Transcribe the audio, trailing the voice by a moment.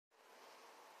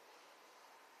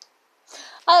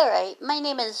Alright, my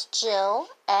name is Jill,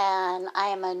 and I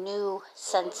am a new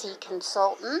Scentsy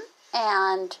consultant,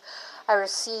 and I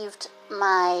received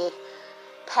my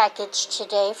package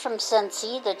today from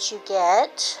Scentsy that you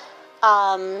get,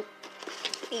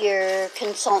 your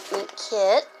consultant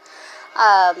kit.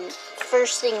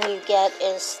 First thing you get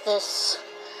is this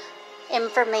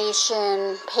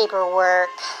information paperwork,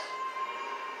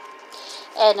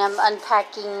 and I'm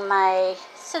unpacking my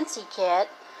Scentsy kit.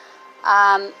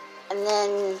 And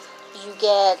then you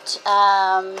get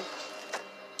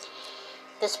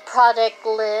this product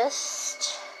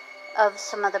list of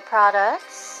some of the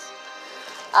products.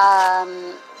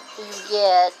 You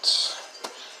get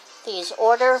these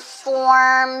order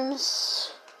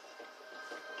forms.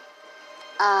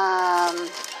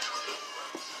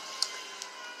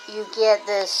 You get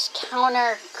this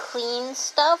counter clean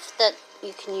stuff that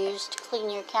you can use to clean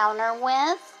your counter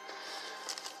with.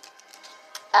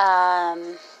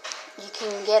 You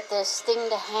can get this thing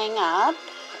to hang up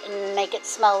and make it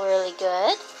smell really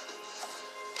good.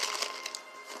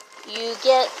 You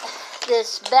get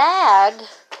this bag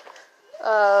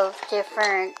of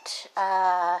different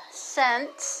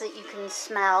scents that you can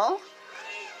smell.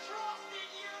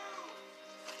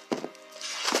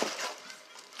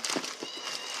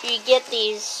 You get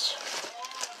these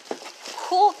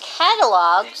cool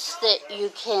catalogs that you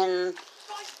can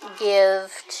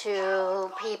give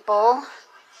to people.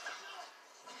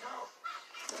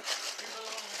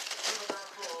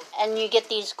 And you get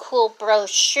these cool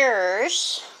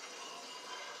brochures.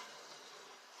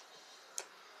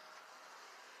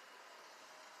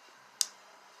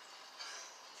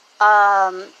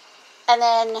 And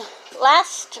then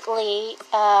lastly,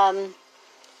 I'm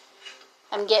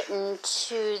getting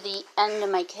to the end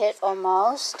of my kit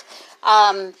almost.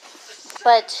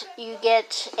 But you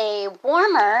get a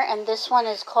warmer, and this one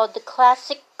is called the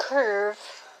Classic Curve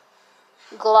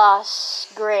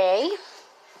Gloss Gray.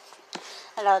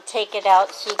 And I'll take it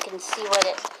out so you can see what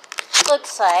it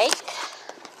looks like.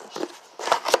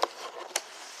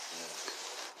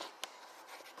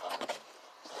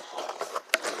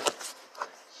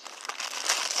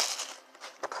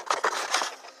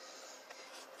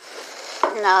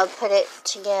 And I'll put it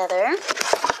together.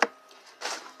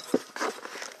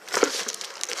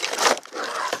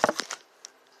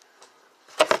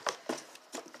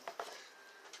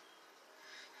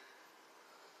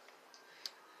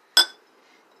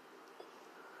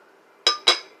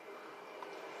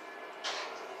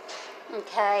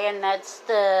 Okay, and that's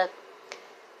the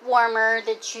warmer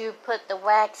that you put the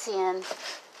wax in.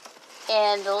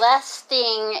 And the last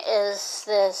thing is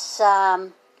this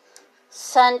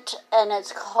scent, and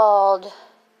it's called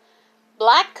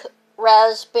Black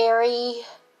Raspberry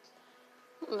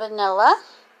Vanilla.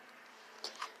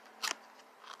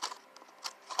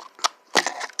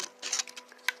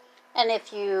 And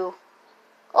if you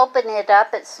open it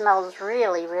up, it smells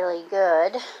really, really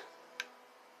good.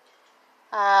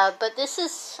 But this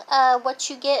is what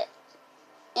you get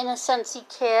in a Scentsy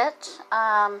kit.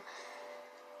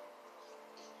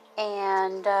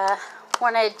 And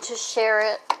wanted to share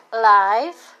it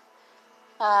live.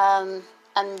 I'm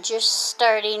just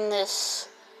starting this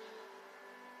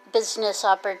business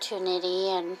opportunity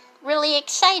and really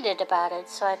excited about it,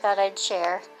 so I thought I'd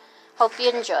share. Hope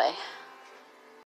you enjoy.